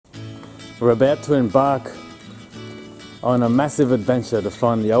We're about to embark on a massive adventure to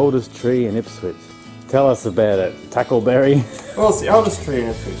find the oldest tree in Ipswich. Tell us about it, Tackleberry. Well, it's the oldest tree in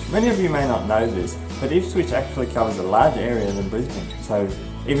Ipswich. Many of you may not know this, but Ipswich actually covers a larger area than Brisbane. So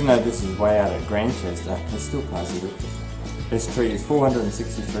even though this is way out at Grandchester, it's still classed as Ipswich. This tree is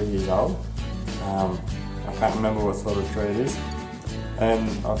 463 years old. I can't remember what sort of tree it is. And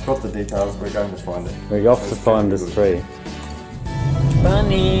I've got the details, we're going to find it. We're off to find this tree.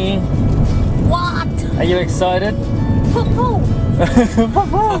 Bunny! What? Are you excited? Poo-poo!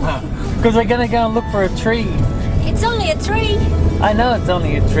 Because we're going to go and look for a tree. It's only a tree. I know it's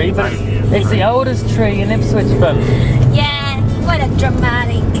only a tree, but it's the oldest tree in Ipswich, but... Yeah, what a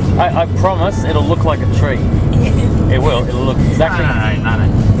dramatic. I promise it'll look like a tree. It will, it'll look exactly...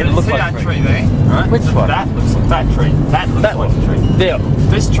 No. It'll look See like that tree there? Right? Which one? That looks like that tree. That looks That like one. a tree. There.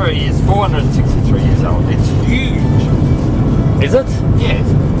 This tree is 463 years old. It's huge. Is it? Yes.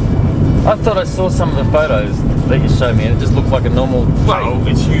 I thought I saw some of the photos that you showed me and it just looked like a normal tree. Well,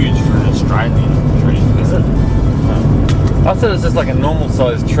 it's huge for an Australian tree. Is it? No. I thought it was just like a normal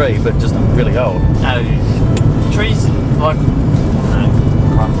sized tree, but just really old. No, trees, like, kind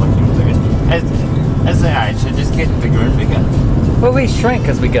of looking to it. As they age, they just get bigger and bigger. Well, we shrink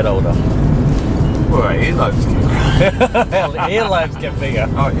as we get older. Well, our earlobes get bigger. Earlobes get bigger.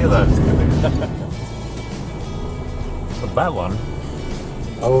 Oh, earlobes get bigger. But that one.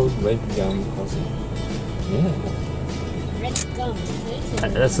 Old red gum possum. Yeah. Red gum.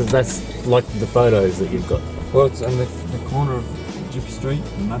 That's like the photos that you've got. Well, it's on the corner of Gyp Street,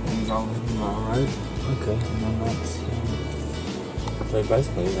 and nothing's on the road. Okay. And then that's... so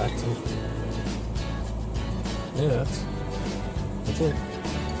basically that's it. Yeah, that's it.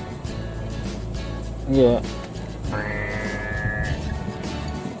 Yeah.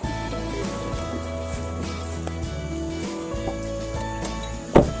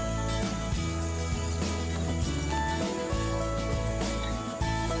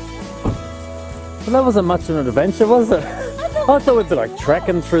 Well, that wasn't much of an adventure, was it? I thought we'd be like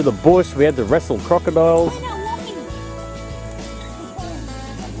trekking through the bush, we had to wrestle crocodiles.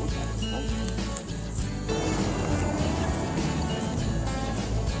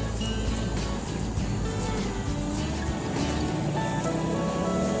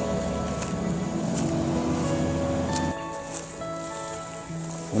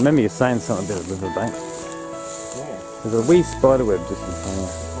 Remember you saying something about the riverbank? Yeah. There's a wee spider web just in front of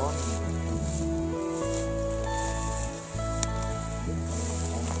us.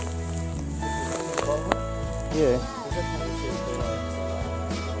 Yeah.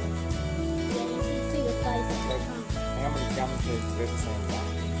 How many gums have you ever seen that?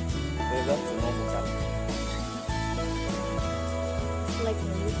 Yeah, that's a normal gum. Like a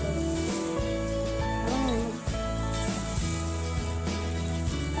little...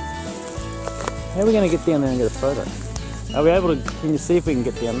 How are we going to get down there and get a photo? Are we able to, can you see if we can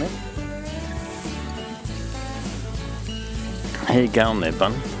get down there? How you going there,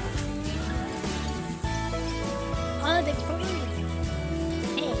 bun? Oh, the tree.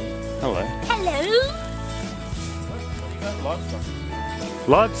 Hey. Hello. Hello.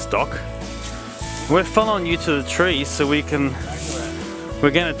 Livestock? We're following you to the tree so we can...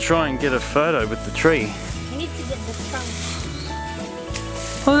 We're going to try and get a photo with the tree. You need to get the trunk.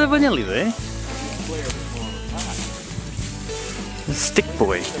 Oh, we're nearly there. The stick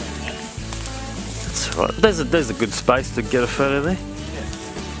boy. That's right. There's a good space to get a photo there.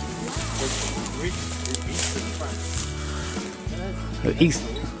 The east.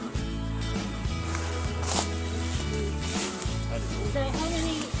 So how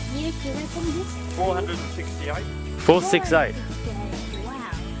many years do you reckon this? 468. 468.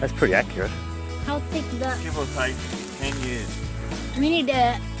 Wow. That's pretty accurate. How thick the... Give or take 10 years. We need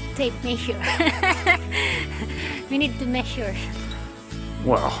a tape measure. We need to measure.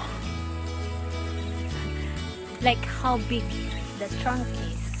 Wow. Like how big the trunk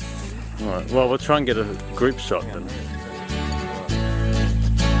is. Alright, well we'll try and get a group shot then.